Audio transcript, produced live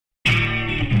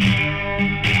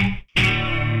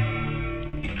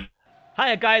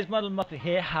Hiya guys, muddledmuppet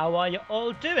here. How are you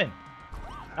all doing?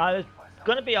 There's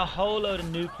going to be a whole load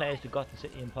of new players to Gotham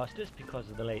City Impostors because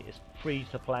of the latest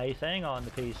free-to-play thing on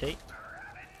the PC.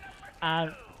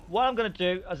 And what I'm going to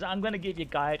do is I'm going to give you a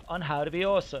guide on how to be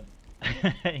awesome.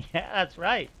 Yeah, that's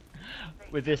right.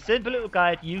 With this simple little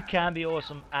guide, you can be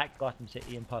awesome at Gotham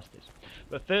City Impostors.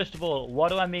 But first of all,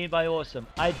 what do I mean by awesome?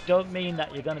 I don't mean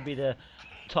that you're going to be the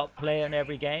top player in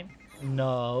every game.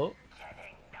 No.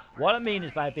 What I mean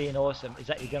is by being awesome is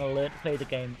that you're going to learn to play the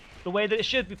game the way that it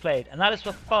should be played, and that is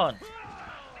for fun.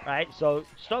 Right? So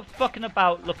stop fucking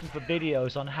about looking for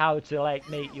videos on how to like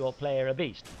make your player a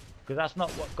beast, because that's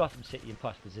not what Gotham City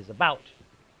Impostors is about.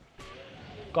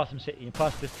 Gotham City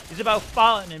Impostors is about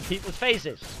farting in people's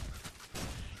faces.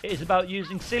 It is about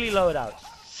using silly loadouts,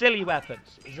 silly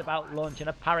weapons. It is about launching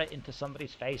a parrot into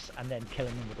somebody's face and then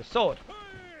killing them with a sword.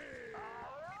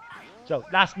 So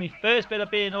that's my first bit of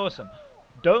being awesome.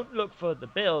 Don't look for the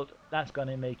build that's going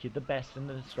to make you the best and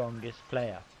the strongest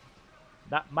player.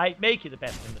 That might make you the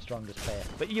best and the strongest player,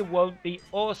 but you won't be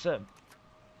awesome.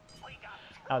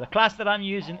 Now the class that I'm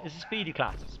using is a speedy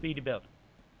class, speedy build.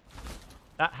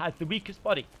 That has the weakest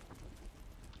body.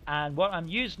 And what I'm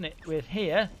using it with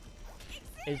here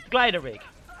is the glider rig.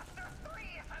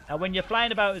 Now when you're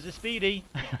flying about as a speedy,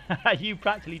 you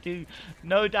practically do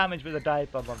no damage with a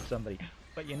dive bomb on somebody.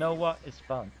 But you know what? It's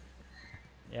fun.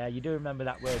 Yeah, you do remember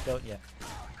that word, don't you?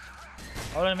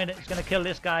 Hold on a minute, it's going to kill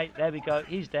this guy. There we go,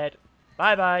 he's dead.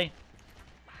 Bye-bye.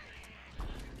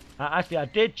 Actually, I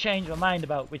did change my mind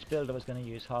about which build I was going to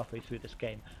use halfway through this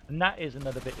game. And that is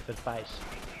another bit of advice.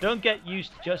 Don't get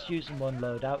used to just using one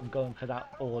loadout and going for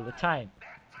that all the time.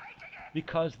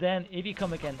 Because then, if you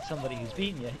come against somebody who's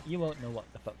beaten you, you won't know what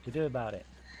the fuck to do about it.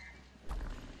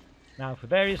 Now, for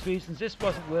various reasons, this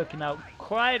wasn't working out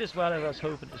quite as well as I was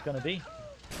hoping it was going to be.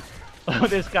 Oh,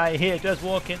 this guy here does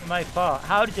walk into my fart.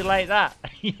 How did you like that?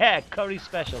 Yeah, curry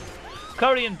special.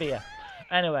 Curry and beer.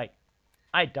 Anyway,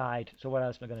 I died, so what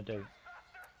else am I going to do?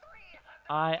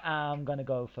 I am going to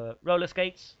go for roller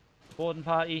skates, boarding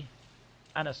party,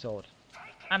 and a sword.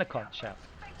 And a conch shell.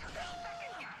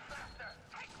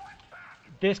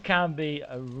 This can be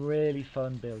a really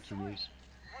fun build to use.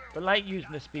 But like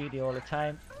using the speedy all the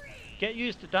time, get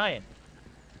used to dying.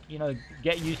 You know,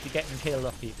 get used to getting killed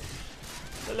off people.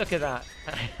 But look at that.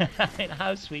 I mean,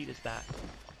 how sweet is that?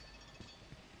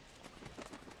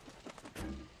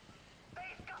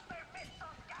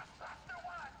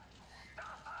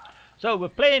 So we're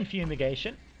playing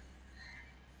Fumigation.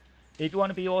 If you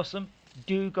want to be awesome,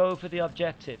 do go for the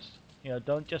objectives. You know,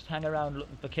 don't just hang around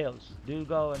looking for kills. Do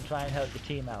go and try and help your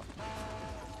team out.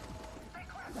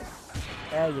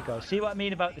 There you go. See what I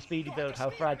mean about the speedy build, how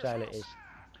fragile it is.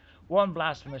 One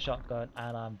blast from the shotgun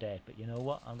and I'm dead. But you know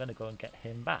what? I'm going to go and get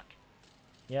him back.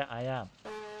 Yeah, I am.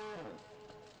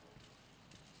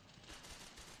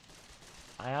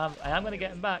 I am going to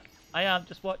get him back. I am.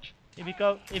 Just watch. Here we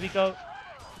go. Here we go.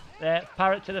 There.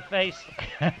 Parrot to the face.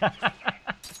 And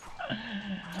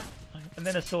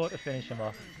then a sword to finish him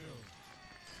off.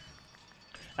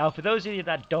 Now, for those of you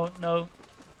that don't know,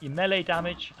 your melee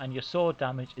damage and your sword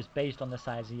damage is based on the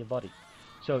size of your body.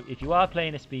 So if you are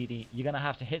playing a speedy, you're going to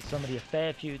have to hit somebody a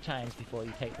fair few times before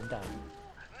you take them down.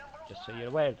 Just so you're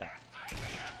aware of that.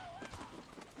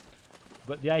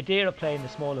 But the idea of playing the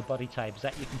smaller body type is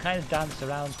that you can kind of dance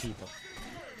around people.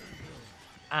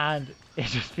 And it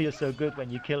just feels so good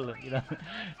when you kill them, you know.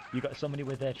 You got somebody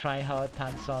with their try-hard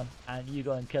pants on and you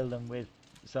go and kill them with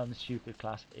some stupid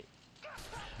class.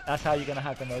 That's how you're going to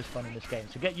have the most fun in this game.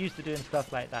 So get used to doing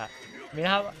stuff like that. I mean,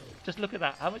 just look at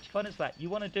that. How much fun is that? You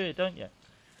want to do it, don't you?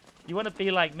 You want to be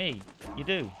like me. You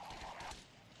do.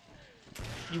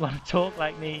 You want to talk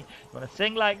like me. You want to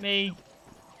sing like me.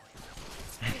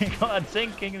 Go on,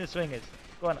 sing King of the Swingers.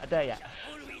 Go on, I dare ya.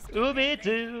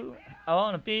 Ooby-doo, I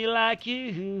want to be like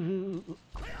you.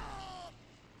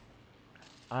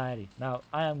 Alrighty, now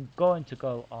I am going to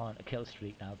go on a kill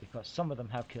streak now because some of them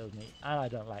have killed me and I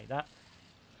don't like that.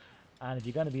 And if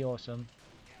you're going to be awesome,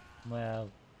 well,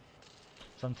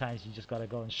 sometimes you just got to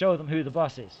go and show them who the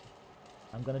boss is.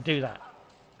 I'm going to do that.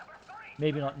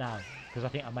 Maybe not now, because I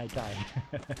think I might die.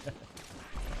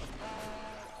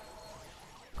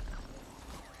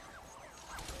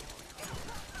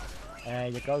 There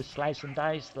you go, slice and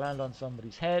dice, land on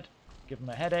somebody's head, give them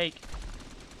a headache.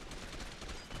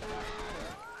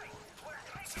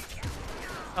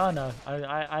 Oh no,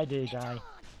 I do die.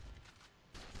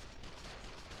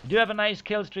 You do have a nice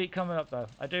kill streak coming up though,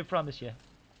 I do promise you.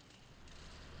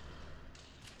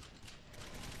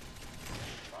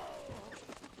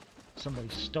 Somebody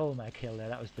stole my kill there,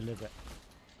 that was deliberate.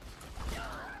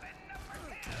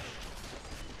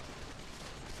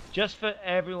 Just for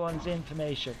everyone's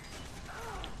information.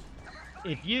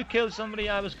 If you killed somebody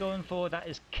I was going for, that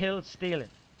is kill stealing.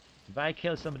 If I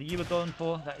kill somebody you were going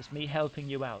for, that is me helping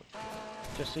you out.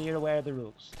 Just so you're aware of the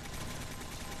rules.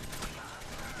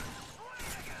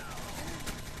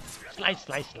 Slice,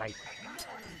 slice, slice.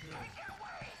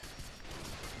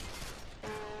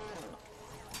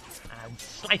 And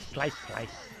slice, slice, slice.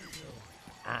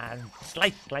 And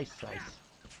slice, slice, slice.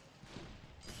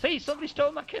 See, somebody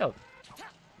stole my kill.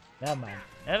 Never mind.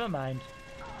 Never mind.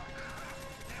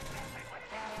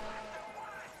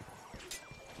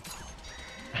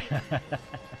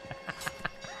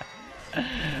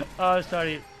 Oh,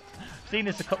 sorry. I've seen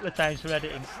this a couple of times for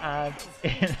editing, and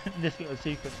this little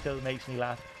sequence still makes me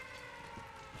laugh.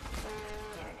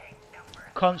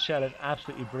 Conch shell is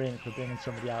absolutely brilliant for bringing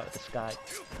somebody out of the sky.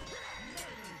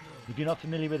 If you're not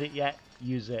familiar with it yet,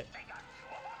 use it.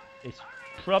 It's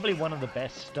probably one of the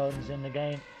best stuns in the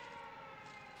game.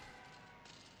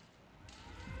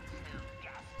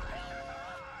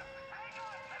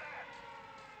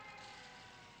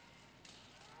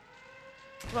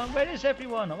 Come on, where is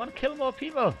everyone? I want to kill more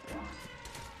people.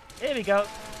 Here we go.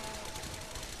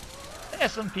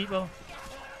 There's some people.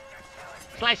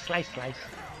 Slice, slice, slice.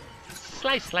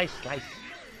 Slice, slice, slice.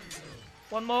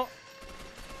 One more.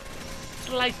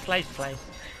 Slice, slice, slice.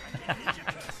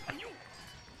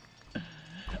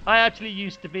 I actually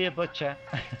used to be a butcher.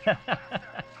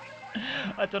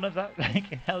 I don't know if that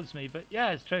helps me, but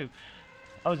yeah, it's true.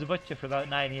 I was a butcher for about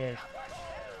 9 years.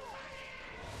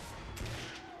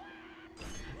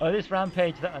 Oh, this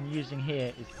rampage that I'm using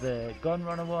here is the gun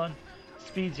runner one.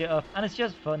 Speeds you up, and it's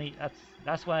just funny.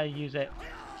 That's why I use it.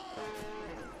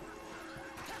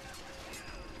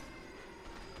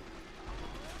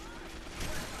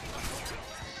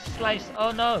 Slice.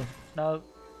 Oh no, no.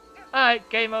 Alright,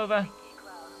 game over.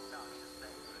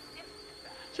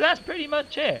 So that's pretty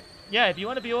much it. Yeah, if you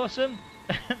want to be awesome,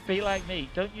 be like me.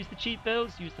 Don't use the cheap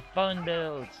builds, use the fun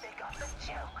builds.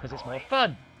 Because it's more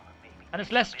fun. And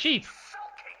it's less cheap.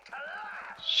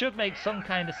 Should make some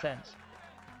kind of sense.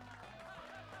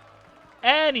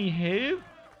 Anywho,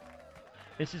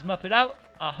 this is Muppet out.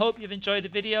 I hope you've enjoyed the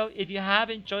video. If you have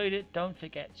enjoyed it, don't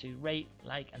forget to rate,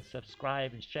 like, and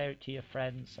subscribe, and share it to your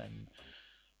friends, and,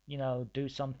 you know, do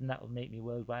something that will make me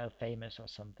worldwide famous or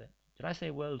something. Did I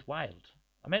say worldwide?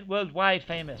 I meant worldwide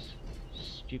famous.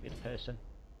 Stupid person.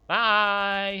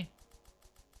 Bye!